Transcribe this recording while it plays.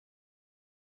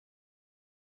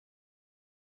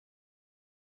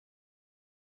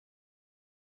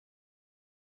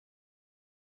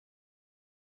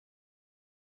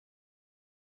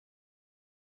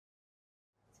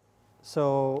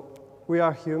So we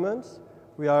are humans.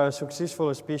 We are a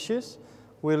successful species.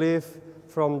 We live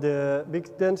from the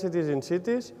big densities in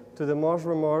cities to the most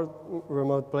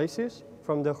remote places,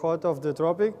 from the hot of the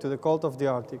tropic to the cold of the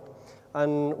Arctic.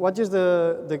 And what is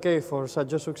the key for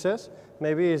such a success?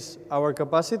 Maybe is our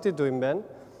capacity to invent.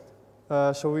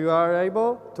 So we are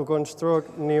able to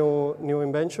construct new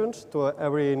inventions to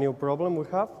every new problem we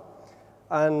have.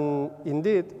 And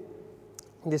indeed,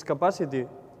 this capacity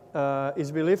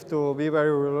is believed to be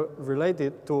very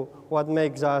related to what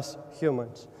makes us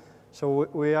humans. So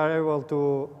we are able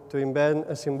to invent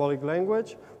a symbolic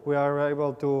language. We are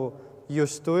able to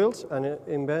use tools and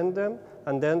invent them,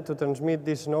 and then to transmit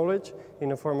this knowledge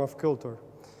in a form of culture.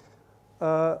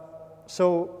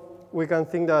 So we can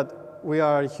think that we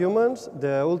are humans,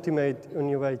 the ultimate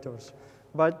innovators.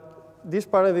 But this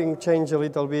paradigm changed a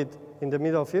little bit in the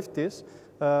middle 50s,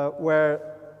 where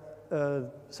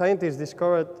scientists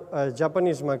discovered a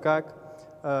Japanese macaque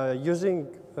using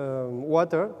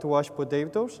water to wash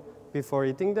potatoes before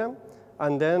eating them,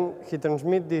 and then he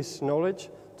transmit this knowledge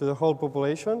to the whole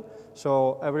population.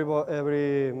 So every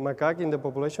macaque in the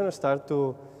population start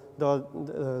to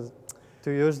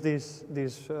use this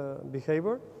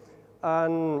behavior,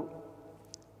 and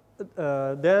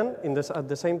then at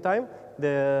the same time,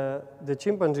 the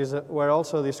chimpanzees were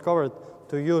also discovered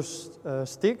to use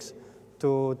sticks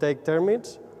to take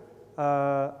termites.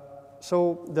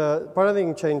 So the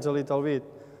paradigm changed a little bit,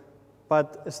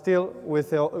 but still we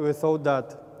thought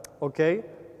that, okay,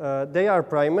 they are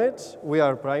primates, we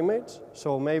are primates,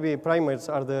 so maybe primates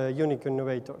are the unique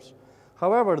innovators.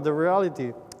 However, the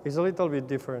reality is a little bit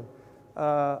different.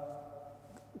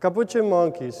 Capuchin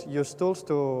monkeys use tools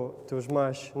to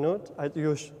smash nuts,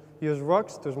 use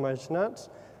rocks to smash nuts,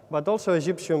 but also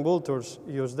Egyptian vultures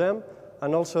use them,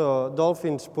 and also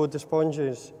dolphins put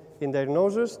sponges in their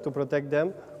noses to protect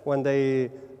them when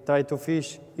they try to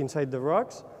fish inside the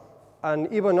rocks.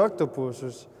 And even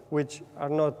octopuses, which are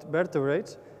not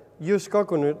vertebrates, use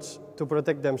coconuts to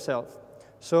protect themselves.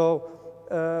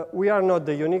 So we are not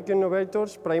the unique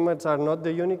innovators, primates are not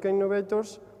the unique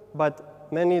innovators, but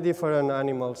many different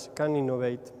animals can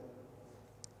innovate.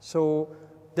 So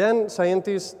then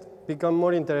scientists become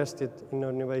more interested in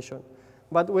innovation.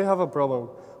 But we have a problem.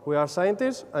 We are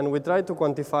scientists and we try to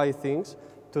quantify things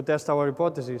to test our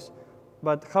hypotheses.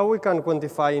 But how we can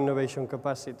quantify innovation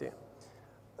capacity?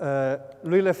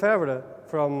 Louis Lefebvre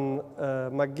from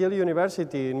McGill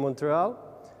University in Montreal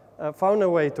found a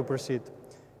way to proceed.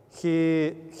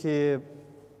 He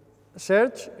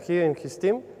and his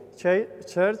team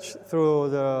searched through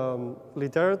the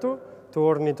literature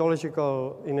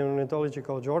in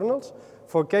ornithological journals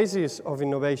for cases of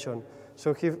innovation.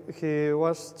 So he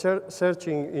was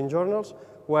searching in journals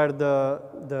where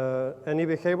any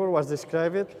behavior was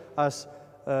described as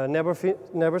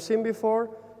never seen before,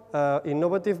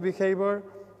 innovative behavior,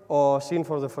 or seen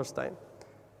for the first time.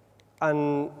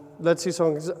 And let's see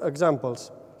some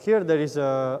examples. Here there is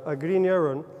a green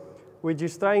heron which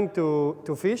is trying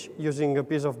to fish using a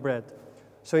piece of bread.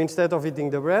 So instead of eating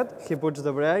the bread, he puts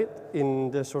the bread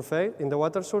in the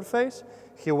water surface,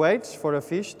 he waits for a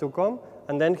fish to come,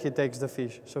 and then he takes the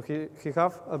fish. So he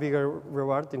have a bigger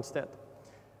reward instead.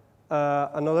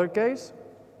 Another case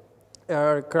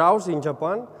are crows in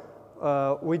Japan,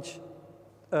 which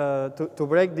to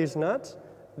break these nuts,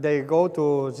 they go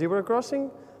to zebra crossing,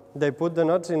 they put the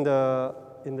nuts in the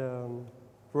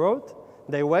road,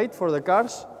 they wait for the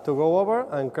cars to go over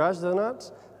and crush the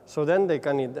nuts, so then they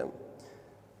can eat them.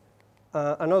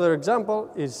 Another example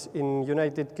is in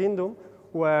United Kingdom,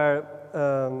 where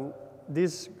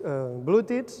these blue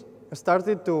tits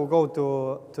started to go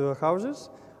to the houses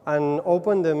and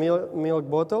open the milk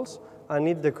bottles and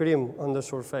eat the cream on the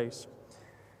surface.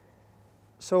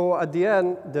 So at the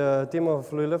end, the team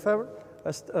of Louis Lefebvre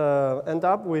end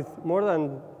up with more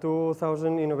than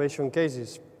 2,000 innovation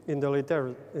cases in the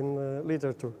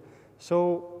literature.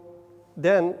 So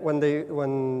then, when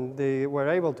they were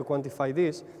able to quantify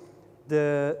this,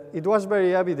 it was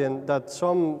very evident that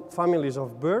some families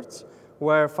of birds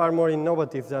were far more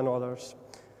innovative than others.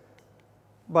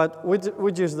 But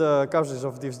which is the causes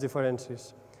of these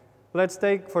differences? Let's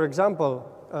take, for example,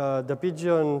 the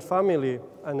pigeon family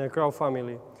and the crow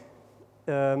family.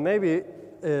 Maybe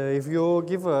if you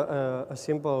give a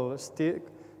simple stick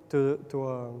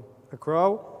to a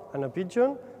crow and a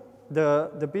pigeon,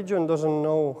 the pigeon doesn't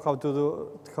know how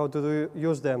to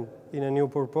use them in a new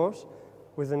purpose,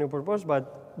 with a new purpose,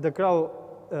 but the crow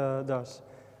does.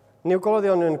 New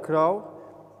Caledonian crow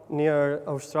near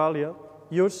Australia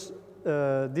use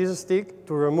this stick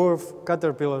to remove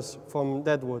caterpillars from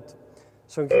dead wood.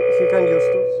 So he can use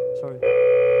tools. Sorry.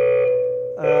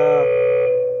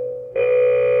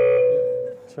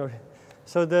 Sorry.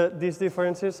 So these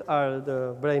differences are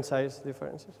the brain size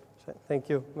differences. So thank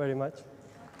you very much.